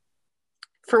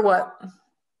 For what?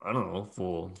 I don't know,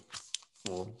 for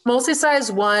mostly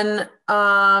size 1.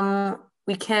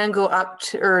 We can go up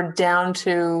to or down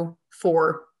to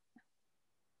 4.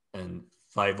 And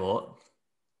 5/0.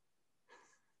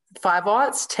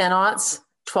 5/0, 10/0,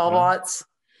 12/0.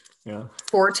 Yeah.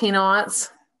 14/0.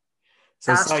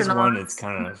 So size one, it's Astronauts.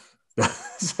 kind of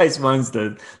size one's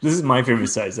this is my favorite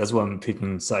size. That's why I'm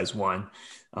picking size one.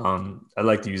 I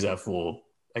like to use that for,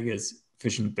 I guess,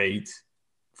 fishing bait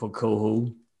for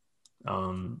coho.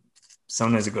 Um,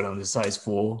 Sometimes I go down to size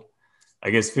four.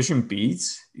 I guess fishing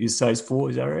beads is size four.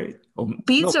 Is that right? Oh no,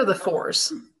 Beads are the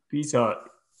fours. beads are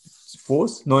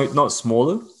fours. No, not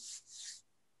smaller.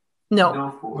 No, No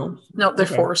No. fours. no, they're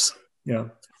Okay. fours. Yeah,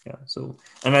 yeah. So,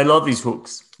 and I love these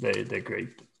hooks. They're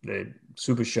great. They're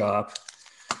super sharp.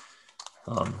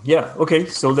 Yeah. Okay.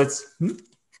 So let's.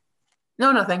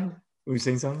 No, nothing. Were you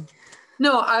saying something?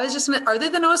 No, I was just, are they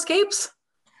the no escapes?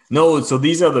 No. So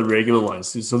these are the regular ones.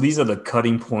 So these are the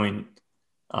cutting point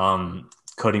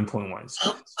ones.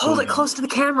 Hold So it close to the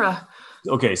camera.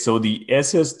 okay. So the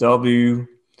SSW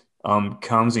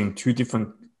comes in two different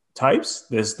types.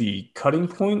 There's the cutting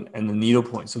point and the needle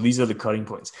point. So these are the cutting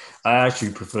points. I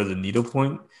actually prefer the needle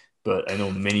point, but I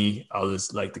know many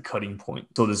others like the cutting point.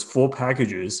 So there's 4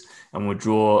 packages, and we'll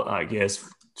draw, I guess,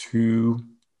 two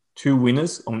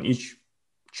winners on each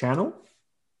channel.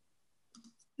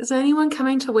 Is anyone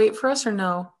coming to wait for us or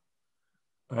no?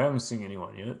 I haven't seen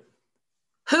anyone yet.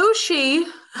 Who's she?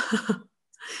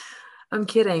 I'm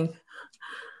kidding.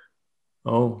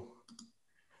 Oh,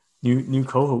 new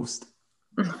co-host.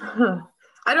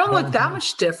 I don't look that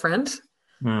much different.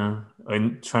 Yeah,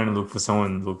 I'm trying to look for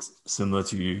someone who looks similar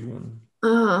to you.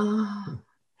 Uh,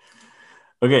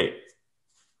 Okay,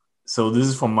 so this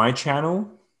is from my channel.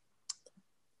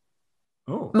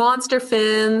 Oh, Monster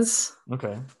fins.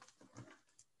 okay.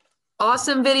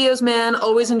 Awesome videos, man.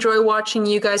 Always enjoy watching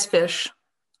you guys fish.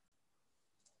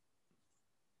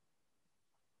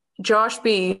 Josh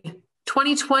B.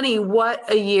 2020, what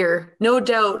a year. No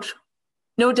doubt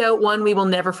one we will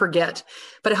never forget.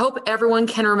 But I hope everyone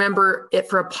can remember it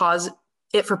for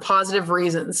positive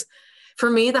reasons. For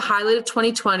me, the highlight of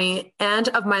 2020 and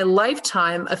of my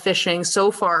lifetime of fishing so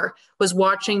far was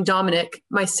watching Dominic,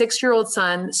 my 6-year-old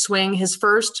son, swing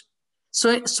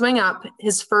up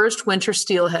his first winter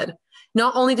steelhead.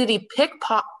 Not only did he pick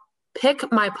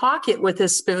my pocket with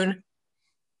his spoon.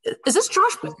 Is this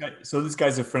Josh? This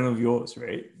guy's a friend of yours,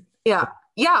 right? Yeah.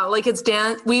 Yeah, like it's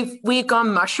Dan. We've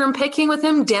gone mushroom picking with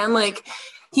him. Dan, like,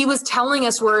 he was telling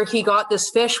us where he got this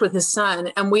fish with his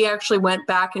son, and we actually went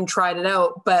back and tried it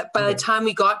out. But by the time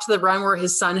we got to the run where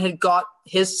his son had got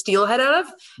his steelhead out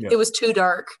of, it was too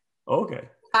dark. Okay.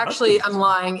 Actually, I'm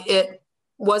lying. It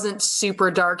wasn't super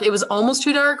dark. It was almost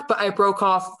too dark, but I broke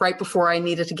off right before I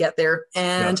needed to get there.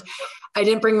 And I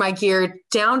didn't bring my gear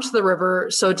down to the river.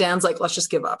 So Dan's like, let's just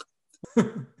give up.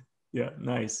 Yeah,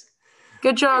 nice.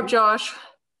 Good job, Josh.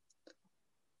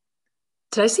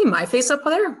 Did I see my face up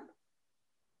there?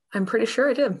 I'm pretty sure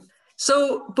I did.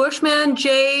 So Bushman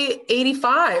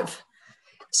J85.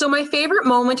 So my favorite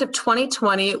moment of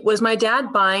 2020 was my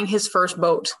dad buying his first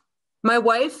boat. My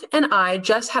wife and I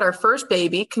just had our first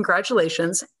baby.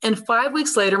 Congratulations. And 5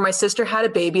 weeks later, my sister had a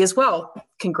baby as well.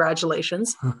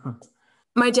 Congratulations.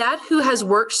 My dad, who has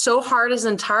worked so hard his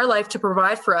entire life to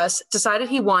provide for us, decided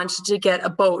he wanted to get a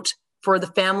boat for the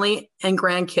family and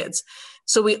grandkids,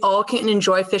 so we all can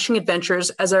enjoy fishing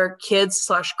adventures as our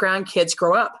kids/grandkids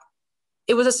grow up.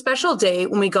 It was a special day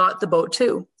when we got the boat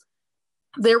too.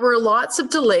 There were lots of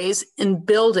delays in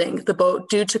building the boat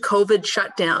due to COVID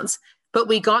shutdowns, but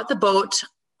we got the boat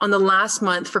on the last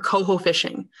month for coho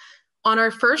fishing. On our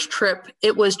first trip,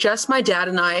 it was just my dad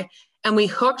and I, and we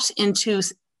hooked into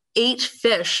 8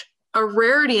 fish, a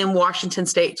rarity in Washington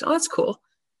State. Oh, that's cool.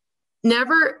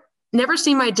 Never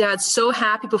seen my dad so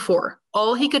happy before.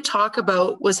 All he could talk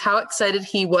about was how excited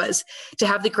he was to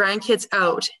have the grandkids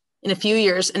out in a few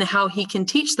years and how he can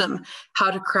teach them how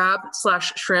to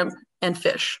crab/shrimp and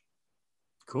fish.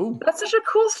 Cool. That's such a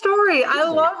cool story. I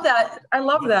love that. I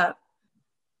love that.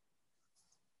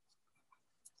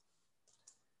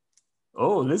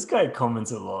 Oh, this guy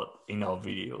comments a lot in our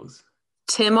videos.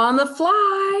 Tim on the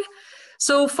fly.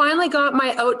 So finally got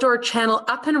my outdoor channel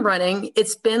up and running.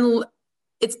 It's been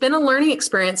a learning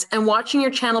experience, and watching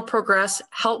your channel progress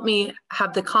helped me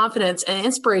have the confidence and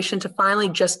inspiration to finally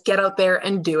just get out there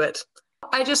and do it.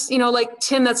 I just, like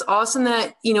Tim, that's awesome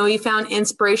that, you found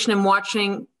inspiration in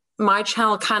watching my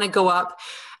channel kind of go up.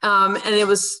 And it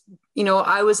was,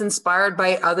 I was inspired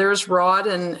by others, Rod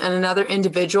and another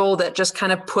individual that just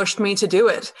kind of pushed me to do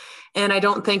it. And I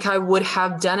don't think I would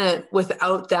have done it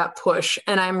without that push.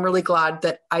 And I'm really glad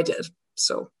that I did.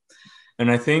 So.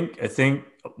 And I think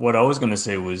what I was going to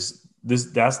say was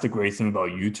that's the great thing about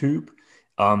YouTube.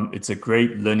 It's a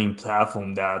great learning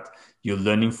platform that you're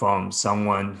learning from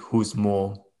someone who's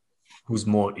more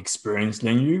experienced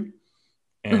than you.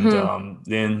 and Hmm.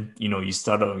 then you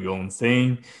start out your own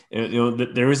thing.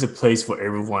 There is a place for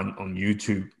everyone on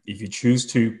YouTube. If you choose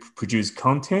to produce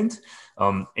content,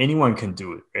 anyone can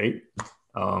do it, right?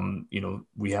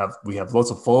 We have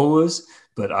lots of followers,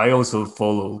 but I also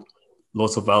follow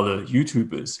lots of other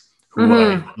YouTubers who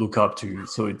I Hmm. look up to.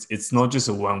 So it's not just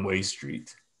a one-way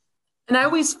street. And I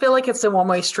always feel like it's a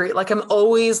one-way street. Like I'm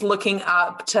always looking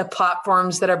up to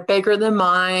platforms that are bigger than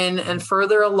mine and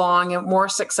further along and more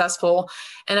successful.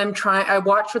 And I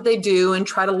watch what they do and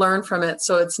try to learn from it.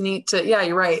 So it's neat to, yeah,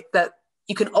 you're right, that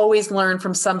you can always learn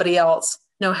from somebody else,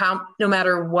 no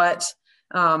matter what,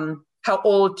 how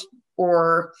old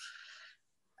or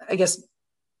I guess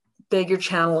big your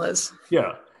channel is.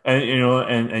 Yeah.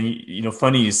 And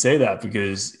funny you say that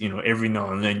because every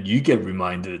now and then you get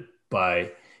reminded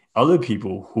by other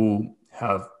people who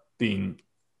have been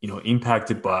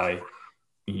impacted by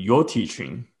your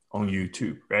teaching on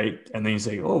YouTube, right? And then you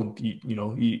say, oh,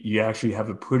 you actually have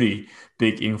a pretty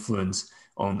big influence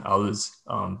on others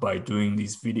by doing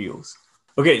these videos.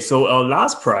 Okay, so our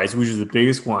last prize, which is the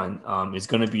biggest one, is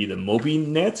going to be the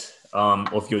MobiNet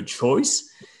of your choice.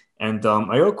 And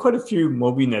I got quite a few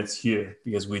MobiNets here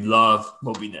because we love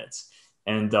MobiNets.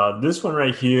 And this one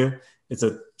right here, it's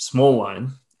a small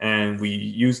one. And we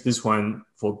used this one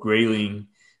for grayling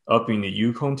up in the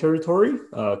Yukon territory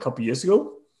a couple years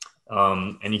ago.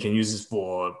 And you can use this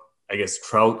for, I guess,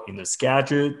 trout in the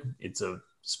Skagit. It's a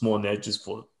small net just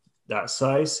for that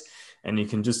size. And you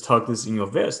can just tuck this in your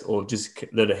vest or just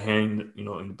let it hang, in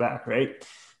the back, right?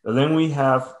 And then we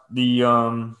have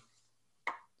the,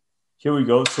 here we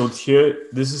go. So here,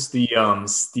 this is the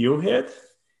steelhead.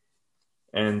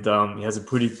 And it has a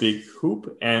pretty big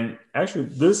hoop. And actually,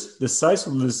 the size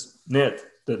of this net,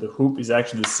 the hoop is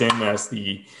actually the same as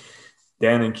the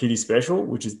Dan and Kitty Special,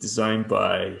 which is designed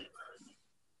by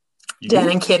Dan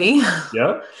you. and Kitty.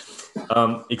 Yeah.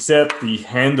 Except the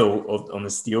handle on the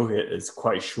steelhead is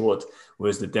quite short,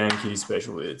 whereas the Dan Kitty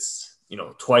Special is,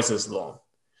 twice as long.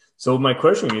 So my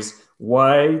question is,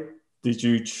 why did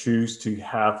you choose to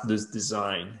have this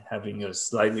design having a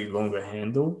slightly longer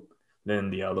handle than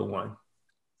the other one?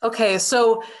 Okay,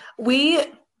 so we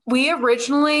we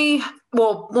originally,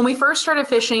 well, when we first started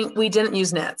fishing, we didn't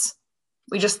use nets.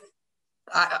 We just,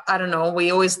 I don't know.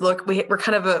 We always look. We were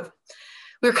kind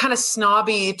of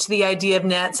snobby to the idea of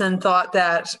nets and thought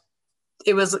that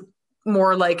it was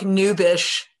more like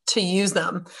noobish to use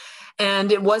them.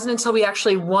 And it wasn't until we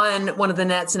actually won one of the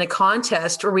nets in a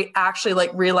contest where we actually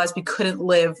like realized we couldn't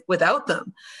live without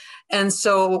them. And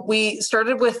so we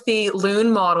started with the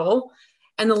loon model,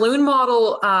 and the loon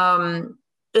model,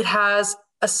 it has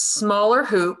a smaller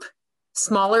hoop,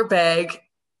 smaller bag,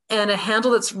 and a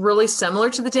handle that's really similar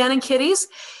to the Dan and Kitties.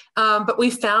 But we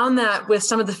found that with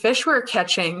some of the fish we were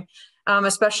catching,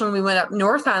 especially when we went up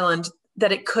North Island, that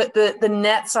the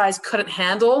net size couldn't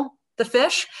handle the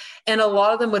fish, and a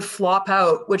lot of them would flop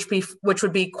out, which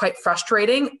would be quite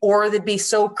frustrating, or they'd be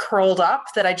so curled up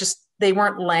that they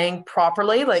weren't laying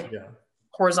properly, like Yeah.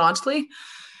 horizontally.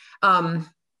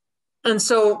 And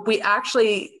so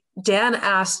Dan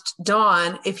asked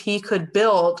Don if he could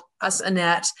build us a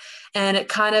net, and it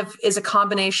kind of is a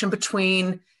combination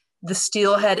between the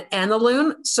steelhead and the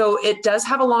loon. So it does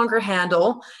have a longer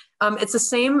handle. It's the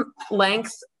same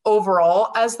length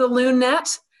overall as the loon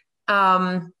net,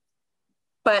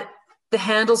 but the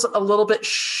handle's a little bit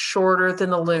shorter than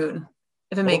the loon,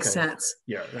 if it makes Okay. sense.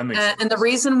 Yeah, that makes sense. And the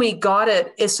reason we got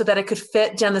it is so that it could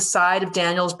fit down the side of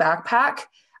Daniel's backpack,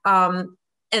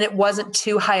 and it wasn't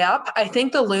too high up. I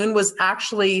think the loon was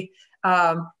actually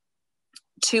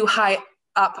too high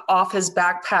up off his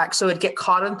backpack, so it'd get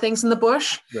caught on things in the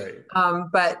bush. Right.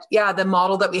 But yeah, the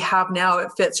model that we have now,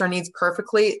 it fits our needs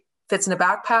perfectly, fits in a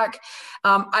backpack.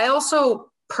 I also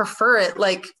prefer it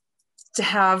like to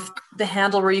have the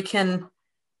handle where you can,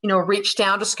 reach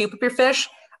down to scoop up your fish.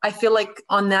 I feel like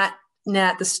on that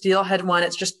net, the steelhead one,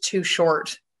 it's just too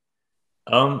short.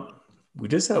 We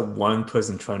just have one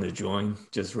person trying to join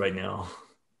just right now,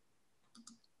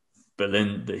 but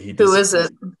then he Who does. is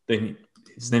it? Then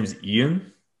his name is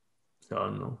Ian. I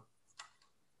don't know.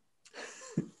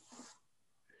 I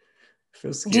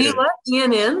feel Do you scared. let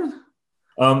Ian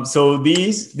in? So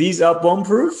these are bomb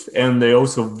proof and they're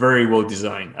also very well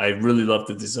designed. I really love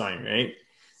the design, right?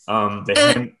 The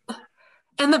And, hand,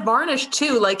 and the varnish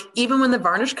too. Like even when the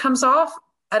varnish comes off,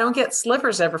 I don't get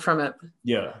slivers ever from it.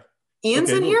 yeah. Ian's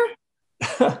Okay. in here?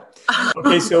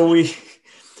 Okay, so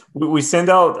we send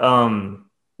out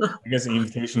I guess an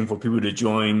invitation for people to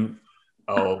join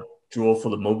our draw for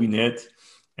the MobiNet,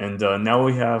 and now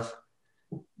we have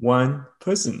one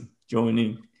person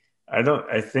joining.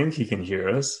 I think he can hear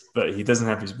us, but he doesn't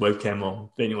have his webcam on.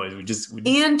 But anyways, we just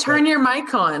Ian, turn your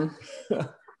mic on.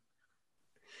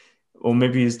 or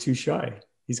maybe he's too shy.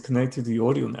 He's connected to the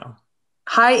audio now.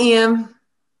 Hi, Ian.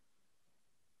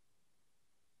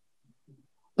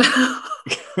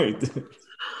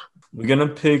 We're gonna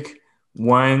pick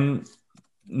one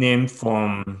name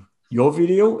from your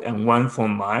video and one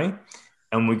from mine,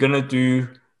 and we're gonna do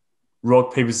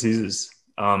rock paper scissors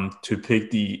to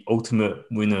pick the ultimate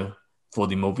winner for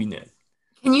the MobiNet.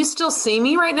 Can you still see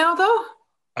me right now, though?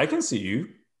 I can see you.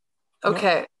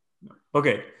 Okay. Yeah.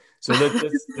 Okay, so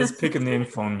let's pick a name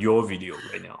from your video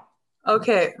right now.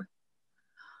 Okay.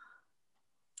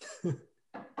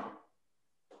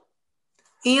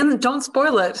 Ian, don't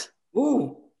spoil it.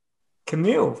 Ooh,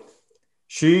 Camille.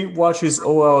 She watches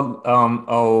all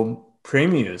our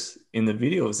premieres in the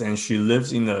videos, and she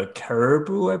lives in the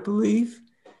Caribou, I believe,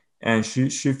 and she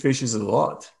fishes a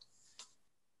lot.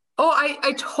 Oh,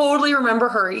 I totally remember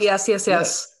her. Yes.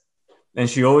 And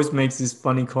she always makes these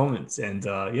funny comments, and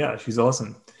yeah, she's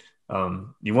awesome.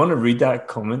 You want to read that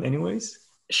comment anyways?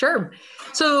 Sure.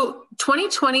 So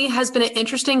 2020 has been an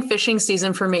interesting fishing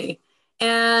season for me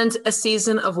and a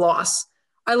season of loss.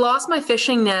 I lost my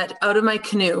fishing net out of my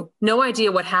canoe. No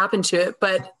idea what happened to it,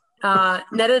 but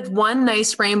netted one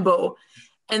nice rainbow.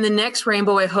 And the next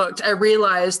rainbow I hooked, I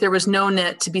realized there was no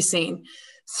net to be seen.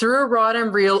 Threw a rod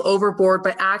and reel overboard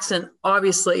by accident,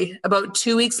 obviously. About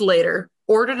 2 weeks later,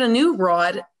 ordered a new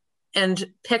rod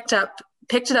and picked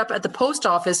it up at the post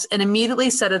office and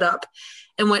immediately set it up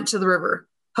and went to the river.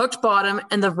 Hooked bottom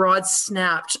and the rod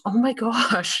snapped. Oh my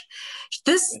gosh.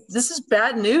 This is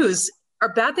bad news.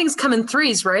 Our bad things come in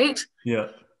threes, right? Yeah.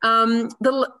 Then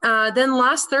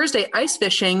last Thursday, ice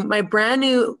fishing, my brand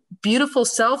new beautiful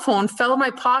cell phone fell in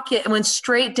my pocket and went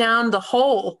straight down the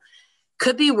hole.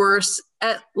 Could be worse.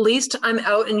 At least I'm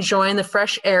out enjoying the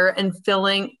fresh air and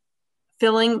filling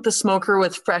the smoker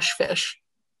with fresh fish.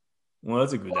 Well,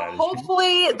 that's a good attitude.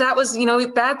 Hopefully that was,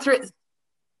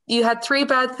 you had three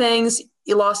bad things.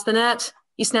 You lost the net,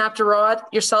 you snapped a rod,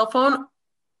 your cell phone.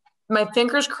 My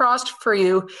fingers crossed for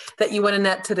you that you win a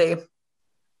net today.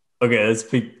 Okay,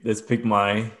 let's pick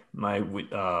my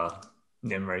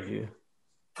name right here.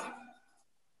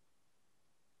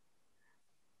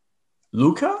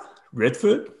 Luca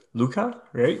Redford, Luca,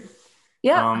 right?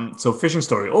 Yeah. So fishing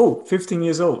story. Oh, 15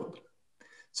 years old.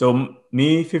 So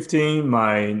me 15,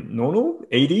 my Nono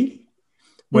 80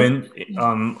 went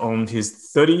on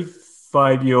his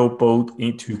 35-year-old boat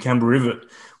into Campbell River.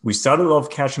 We started off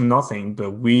catching nothing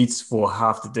but weeds for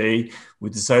half the day. We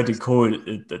decided to call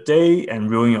it a day and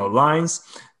reeling our lines.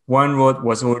 One rod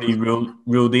was already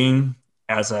reeled in.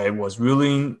 As I was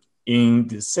reeling in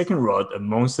the second rod, a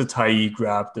monster tai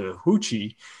grabbed the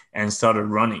hoochie and started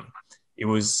running. It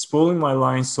was spoiling my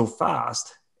line so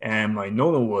fast, and my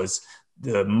Nono was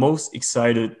the most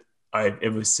excited I've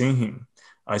ever seen him.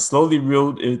 I slowly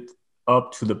reeled it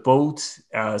up to the boat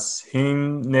as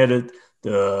him netted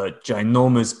the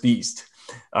ginormous beast.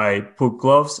 I put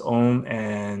gloves on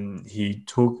and he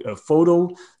took a photo.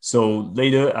 So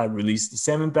later I released the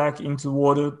salmon back into the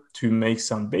water to make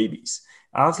some babies.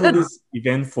 After this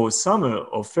eventful summer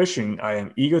of fishing, I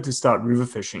am eager to start river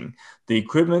fishing. The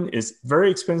equipment is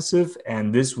very expensive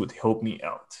and this would help me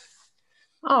out.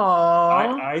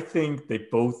 Aww. I think they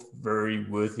both very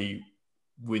worthy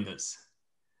winners.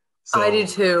 So, I do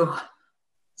too.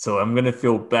 So I'm gonna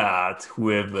feel bad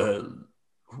whoever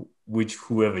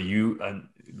you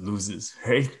loses,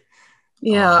 right?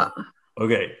 Yeah.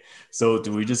 Okay. So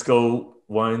do we just go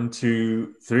 1,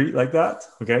 2, 3 like that?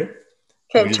 Okay.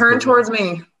 Okay. Turn towards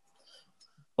me.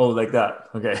 Oh, like that.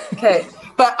 Okay. Okay.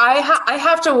 But I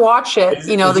have to watch it,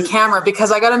 the camera,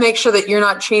 because I got to make sure that you're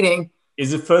not cheating.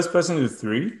 Is it first person to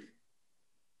 3?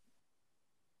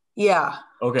 Yeah.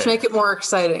 Okay. To make it more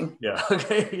exciting. Yeah.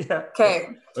 Okay. Yeah. Okay.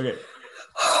 Okay.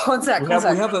 One sec.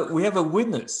 We have a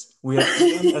witness. We have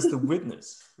Ian as the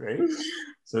witness, right?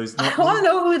 So it's not. I want to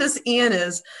know who this Ian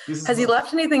is. Has he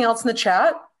left anything else in the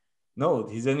chat? No,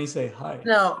 he's only say hi.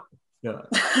 No. Yeah.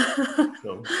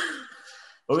 So,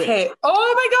 okay.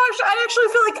 Oh my gosh! I actually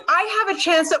feel like I have a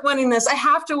chance at winning this. I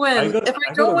have to win. If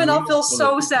I don't win, I'll feel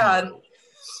so sad.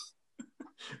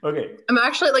 Okay. I'm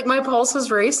actually my pulse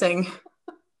is racing.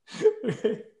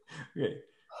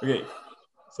 Okay.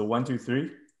 So 1, 2,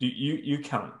 3. You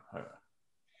count.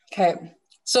 Okay.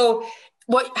 So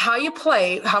how you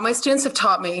play, how my students have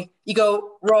taught me, you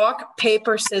go rock,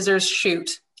 paper, scissors,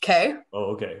 shoot. Okay.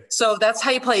 Oh, okay. So that's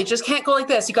how you play. You just can't go like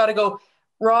this. You got to go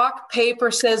rock,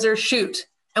 paper, scissors, shoot.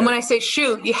 And when I say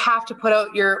shoot, you have to put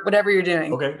out your whatever you're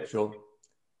doing. Okay, sure.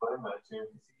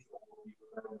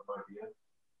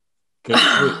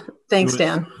 Thanks,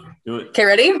 Dan. Do it. Okay,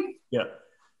 ready? Yeah.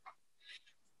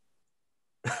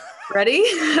 Ready?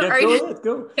 Yeah, Are go you- ahead,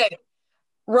 go. Okay.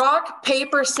 Rock,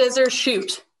 paper, scissors,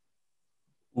 shoot.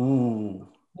 Ooh.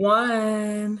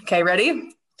 1. Okay,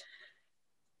 ready?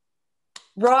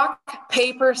 Rock,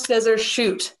 paper, scissors,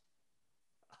 shoot.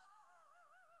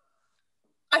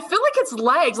 I feel like it's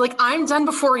legs. Like I'm done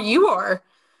before you are.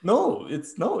 No,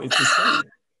 it's the same.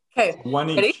 Okay, One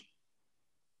ready? each.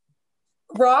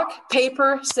 Rock,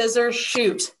 paper, scissors,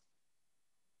 shoot.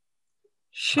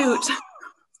 Shoot.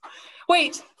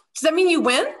 Wait, does that mean you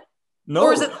win? No.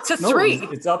 Or is it to 3?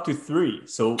 It's up to 3.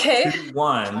 So Okay. 2,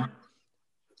 1.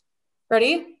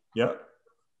 Ready? Yeah.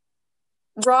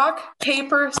 Rock,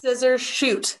 paper, scissors,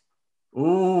 shoot.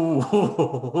 Ooh.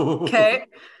 Okay.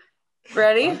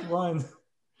 Ready? 1.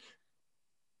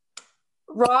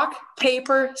 Rock,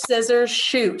 paper, scissors,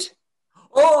 shoot.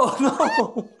 Oh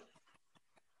no.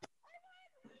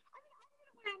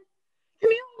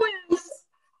 Camille wins.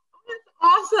 That's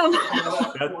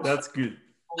awesome. That's good.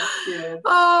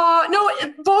 Oh, no,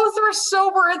 both were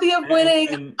so worthy of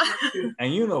winning.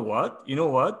 And you know what?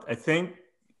 I think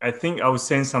I will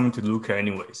send something to Luca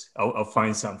anyways. I'll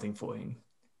find something for him.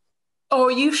 Oh,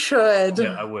 you should.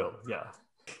 Yeah, I will. Yeah.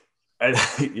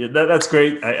 Yeah, that's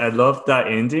great. I love that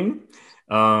ending.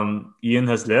 Ian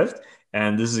has left,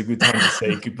 and this is a good time to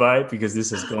say goodbye because this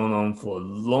has gone on for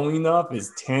long enough.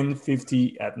 It's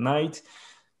 10:50 at night.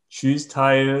 She's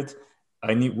tired.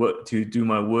 I need to do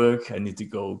my work. I need to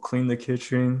go clean the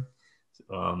kitchen.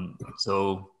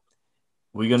 So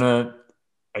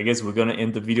I guess we're gonna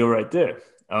end the video right there.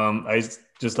 I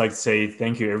just like to say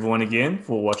thank you everyone again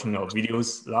for watching our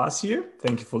videos last year.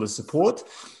 Thank you for the support.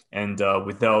 And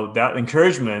without that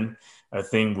encouragement, I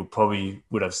think we probably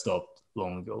would have stopped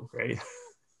long ago, right?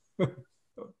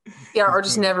 Yeah, or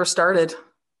just never started.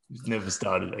 Never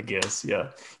started, I guess.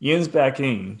 Yeah. Ian's back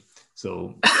in.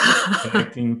 So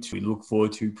connecting to look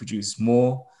forward to produce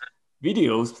more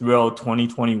videos throughout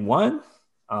 2021.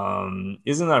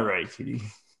 Isn't that right, Kitty?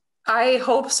 I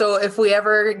hope so. If we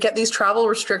ever get these travel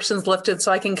restrictions lifted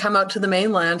so I can come out to the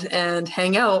mainland and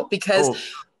hang out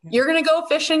because you're going to go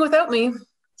fishing without me.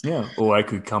 Yeah. Or I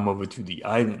could come over to the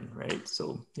island, right?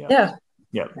 So, yeah.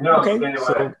 No, okay.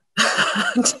 So,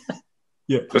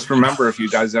 yeah. Just remember, if you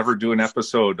guys ever do an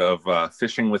episode of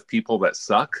fishing with people that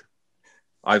suck,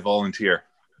 I volunteer.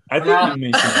 I think you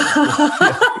mentioned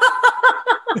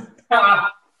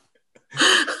that.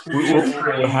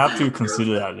 We'll have to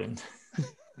consider that then.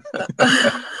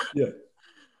 Yeah.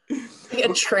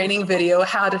 A training video,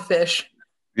 how to fish.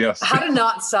 Yes. How to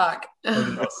not suck. How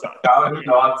do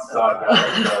not suck?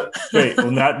 Okay,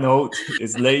 on that note,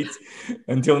 it's late.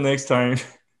 Until next time.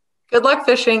 Good luck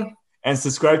fishing. And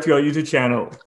subscribe to our YouTube channel.